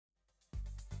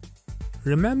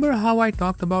Remember how I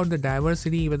talked about the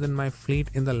diversity within my fleet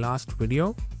in the last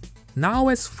video? Now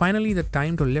is finally the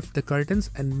time to lift the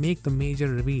curtains and make the major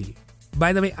reveal.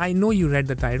 By the way, I know you read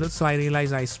the title, so I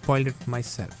realize I spoiled it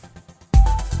myself.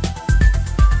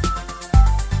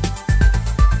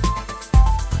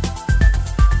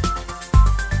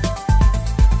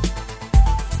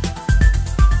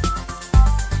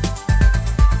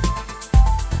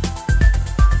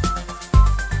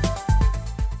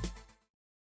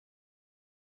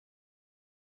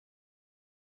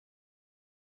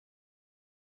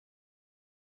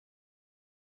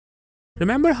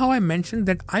 Remember how I mentioned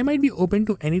that I might be open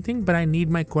to anything but I need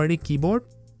my QWERTY keyboard?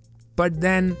 But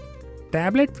then,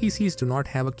 tablet PCs do not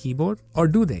have a keyboard, or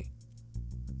do they?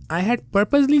 I had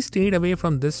purposely stayed away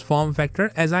from this form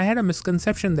factor as I had a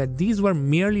misconception that these were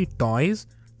merely toys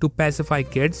to pacify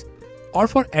kids or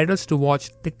for adults to watch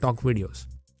TikTok videos.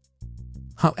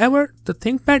 However, the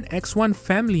ThinkPad X1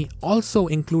 family also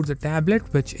includes a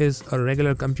tablet, which is a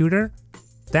regular computer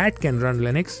that can run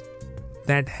Linux,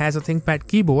 that has a ThinkPad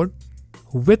keyboard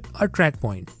with a track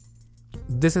point.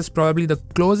 This is probably the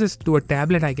closest to a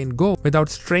tablet I can go without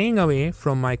straying away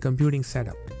from my computing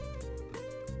setup.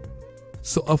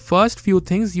 So a first few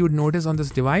things you would notice on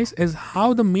this device is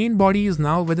how the main body is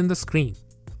now within the screen,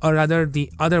 or rather the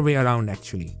other way around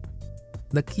actually.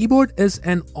 The keyboard is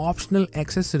an optional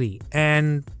accessory,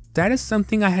 and that is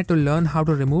something I had to learn how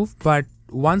to remove, but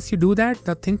once you do that,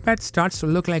 the ThinkPad starts to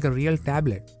look like a real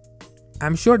tablet.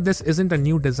 I'm sure this isn't a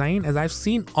new design, as I've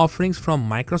seen offerings from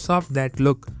Microsoft that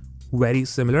look very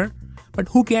similar, but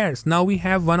who cares, now we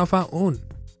have one of our own.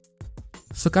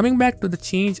 So coming back to the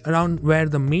change around where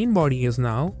the main body is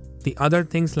now, the other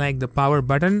things like the power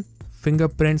button,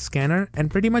 fingerprint scanner, and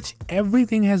pretty much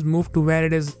everything has moved to where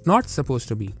it is not supposed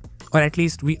to be, or at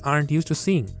least we aren't used to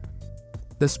seeing.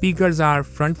 The speakers are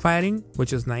front firing,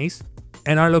 which is nice,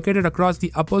 and are located across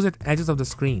the opposite edges of the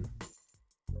screen.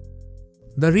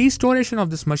 The restoration of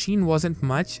this machine wasn't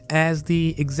much, as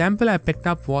the example I picked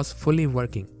up was fully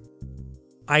working.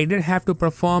 I did have to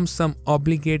perform some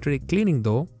obligatory cleaning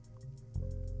though.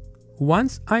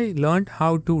 Once I learned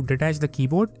how to detach the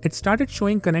keyboard, it started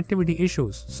showing connectivity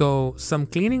issues, so some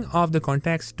cleaning of the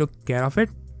contacts took care of it,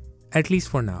 at least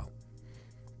for now.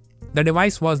 The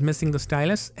device was missing the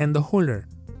stylus and the holder.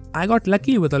 I got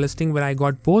lucky with a listing where I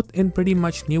got both in pretty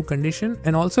much new condition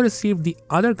and also received the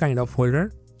other kind of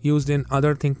holder used in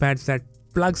other ThinkPads that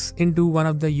plugs into one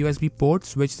of the USB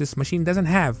ports, which this machine doesn't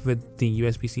have with the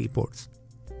USB-C ports.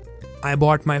 I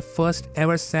bought my first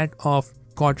ever set of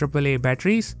Quad AAA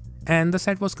batteries and the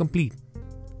set was complete.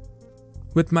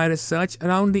 With my research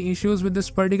around the issues with this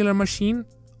particular machine,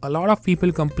 a lot of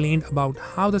people complained about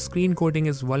how the screen coating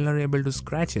is vulnerable to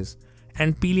scratches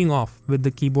and peeling off with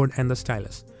the keyboard and the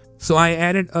stylus. So I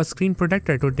added a screen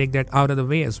protector to take that out of the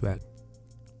way as well.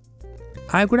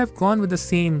 I could have gone with the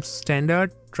same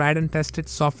standard, tried and tested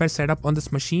software setup on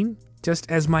this machine, just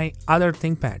as my other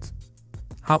ThinkPads.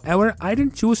 However, I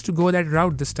didn't choose to go that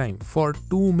route this time for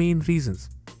two main reasons.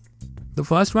 The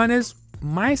first one is,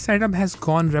 my setup has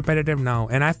gone repetitive now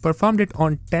and I've performed it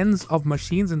on tens of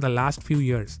machines in the last few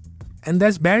years, and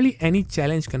there's barely any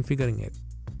challenge configuring it.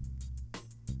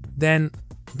 Then,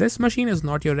 this machine is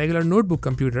not your regular notebook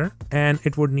computer and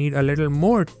it would need a little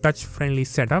more touch-friendly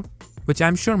setup, which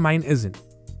I'm sure mine isn't.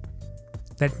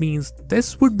 That means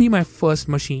this would be my first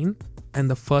machine and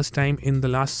the first time in the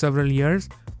last several years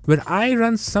where I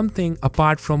run something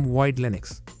apart from Void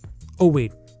Linux. Oh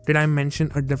wait, did I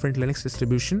mention a different Linux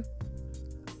distribution?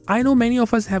 I know many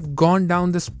of us have gone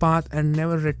down this path and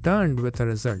never returned with a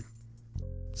result.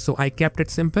 So I kept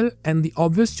it simple and the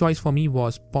obvious choice for me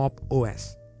was Pop!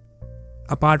 OS.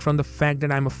 Apart from the fact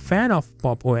that I'm a fan of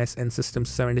Pop! OS and System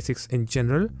 76 in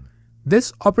general,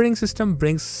 this operating system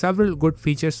brings several good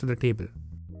features to the table.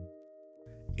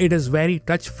 It is very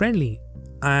touch-friendly.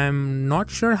 I'm not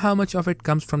sure how much of it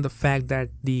comes from the fact that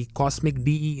the Cosmic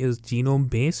DE is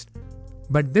genome-based,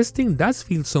 but this thing does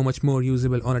feel so much more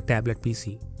usable on a tablet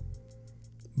PC.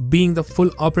 Being the full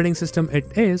operating system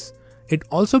it is, it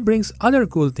also brings other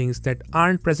cool things that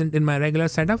aren't present in my regular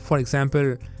setup. For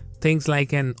example, things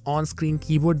like an on-screen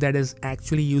keyboard that is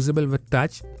actually usable with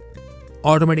touch,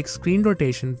 automatic screen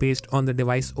rotation based on the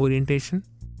device orientation,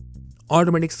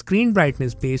 automatic screen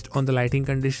brightness based on the lighting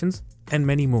conditions, and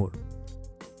many more.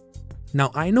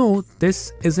 Now I know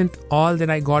this isn't all that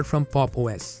I got from Pop!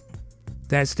 OS.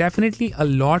 There's definitely a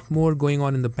lot more going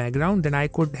on in the background that I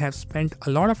could have spent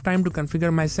a lot of time to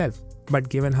configure myself, but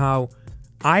given how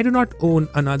I do not own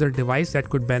another device that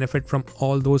could benefit from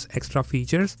all those extra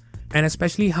features, and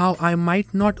especially how I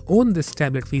might not own this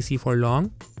tablet PC for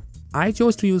long, I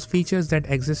chose to use features that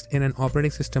exist in an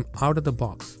operating system out of the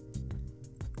box.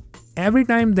 Every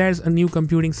time there's a new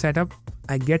computing setup,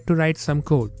 I get to write some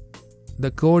code.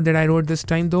 The code that I wrote this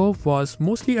time though was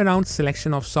mostly around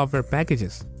selection of software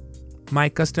packages. My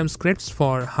custom scripts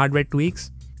for hardware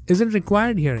tweaks isn't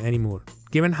required here anymore,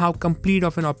 given how complete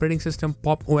of an operating system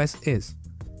Pop! OS is.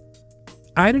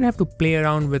 I didn't have to play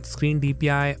around with screen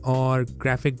DPI or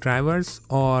graphic drivers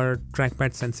or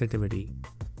trackpad sensitivity.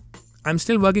 I'm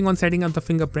still working on setting up the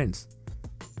fingerprints.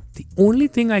 The only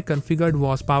thing I configured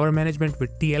was power management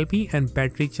with TLP and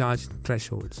battery charge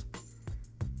thresholds.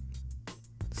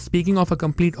 Speaking of a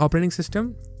complete operating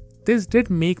system, this did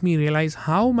make me realize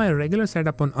how my regular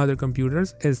setup on other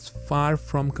computers is far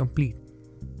from complete.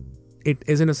 It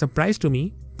isn't a surprise to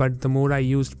me, but the more I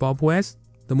used Pop! OS,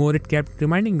 the more it kept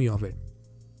reminding me of it.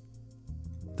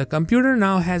 The computer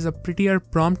now has a prettier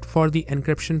prompt for the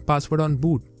encryption password on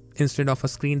boot, instead of a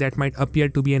screen that might appear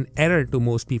to be an error to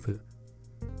most people.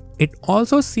 It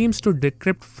also seems to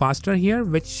decrypt faster here,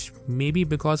 which may be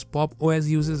because Pop! OS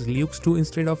uses Lux 2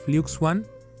 instead of Lux 1.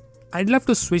 I'd love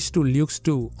to switch to Lux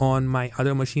 2 on my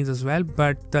other machines as well,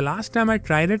 but the last time I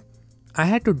tried it, I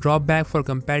had to drop back for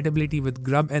compatibility with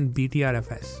Grub and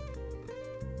BTRFS.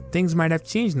 Things might have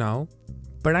changed now,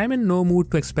 but I'm in no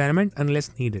mood to experiment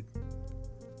unless needed.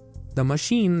 The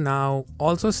machine now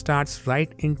also starts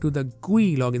right into the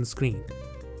GUI login screen,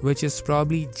 which is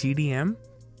probably GDM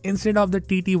instead of the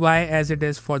TTY as it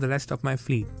is for the rest of my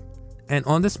fleet. And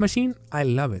on this machine, I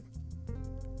love it.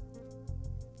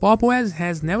 Pop! OS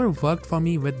has never worked for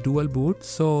me with dual boot,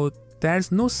 so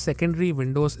there's no secondary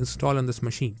Windows install on this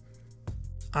machine.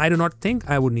 I do not think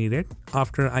I would need it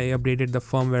after I updated the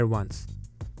firmware once.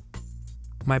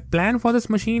 My plan for this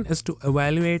machine is to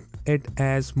evaluate it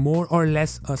as more or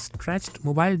less a stretched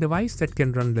mobile device that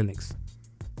can run Linux.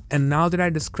 And now that I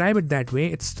describe it that way,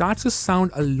 it starts to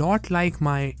sound a lot like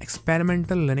my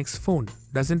experimental Linux phone,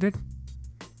 doesn't it?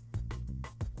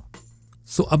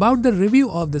 So about the review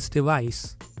of this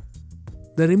device,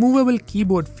 the removable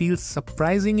keyboard feels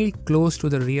surprisingly close to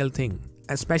the real thing,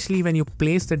 especially when you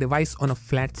place the device on a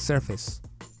flat surface.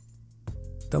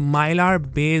 The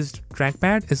Mylar-based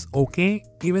trackpad is okay,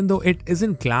 even though it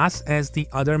isn't glass as the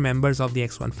other members of the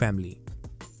X1 family.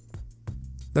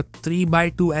 The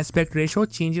 3:2 aspect ratio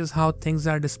changes how things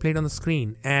are displayed on the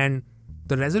screen, and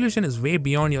the resolution is way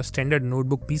beyond your standard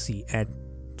notebook PC at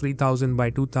 3000 by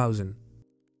 2000.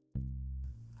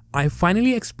 I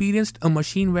finally experienced a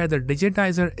machine where the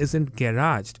digitizer isn't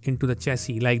garaged into the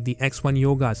chassis like the X1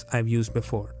 Yogas I've used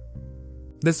before.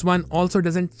 This one also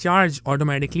doesn't charge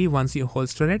automatically once you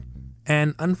holster it,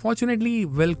 and unfortunately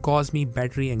will cause me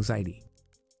battery anxiety.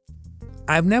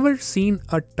 I've never seen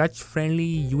a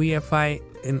touch-friendly UEFI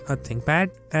in a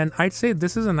ThinkPad, and I'd say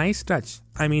this is a nice touch.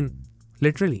 I mean,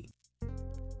 literally.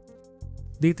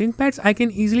 The ThinkPads I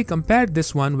can easily compare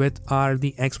this one with are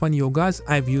the X1 Yogas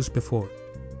I've used before.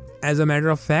 As a matter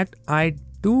of fact, I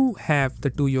do have the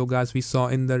two Yogas we saw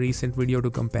in the recent video to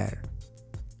compare.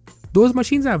 Those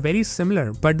machines are very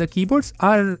similar, but the keyboards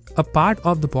are a part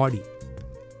of the body.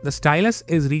 The stylus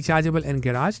is rechargeable and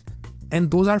garaged, and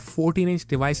those are 14-inch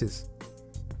devices.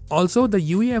 Also, the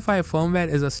UEFI firmware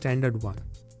is a standard one.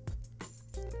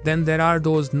 Then there are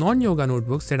those non-yoga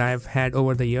notebooks that I've had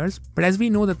over the years, but as we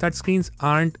know, the touchscreens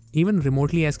aren't even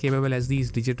remotely as capable as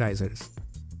these digitizers.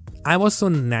 I was so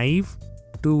naive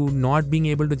to not being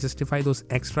able to justify those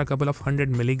extra couple of 100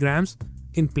 milligrams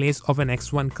in place of an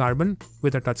X1 Carbon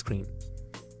with a touchscreen.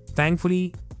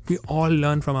 Thankfully, we all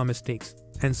learn from our mistakes,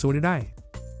 and so did I.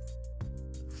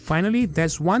 Finally,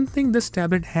 there's one thing this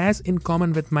tablet has in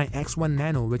common with my X1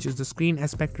 Nano, which is the screen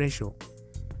aspect ratio.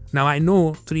 Now I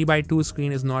know 3:2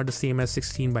 screen is not the same as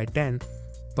 16:10,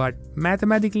 but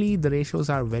mathematically the ratios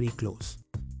are very close.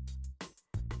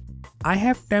 I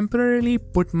have temporarily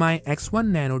put my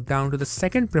X1 Nano down to the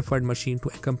second preferred machine to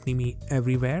accompany me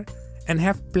everywhere, and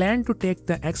have planned to take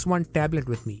the X1 tablet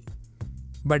with me.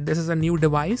 But this is a new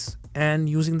device, and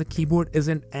using the keyboard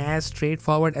isn't as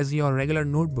straightforward as your regular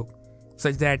notebook,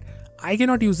 such that I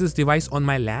cannot use this device on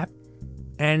my lap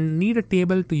and need a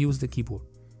table to use the keyboard.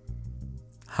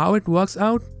 How it works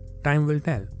out, time will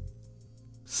tell.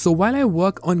 So while I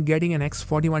work on getting an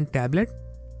X41 tablet,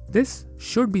 this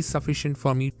should be sufficient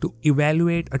for me to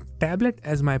evaluate a tablet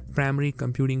as my primary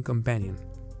computing companion.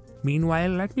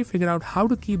 Meanwhile, let me figure out how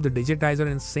to keep the digitizer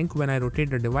in sync when I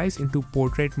rotate the device into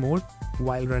portrait mode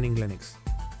while running Linux.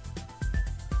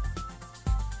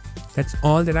 That's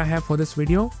all that I have for this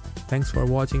video. Thanks for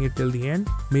watching it till the end.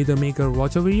 May the maker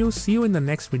watch over you. See you in the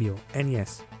next video. And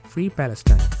yes, free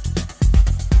Palestine.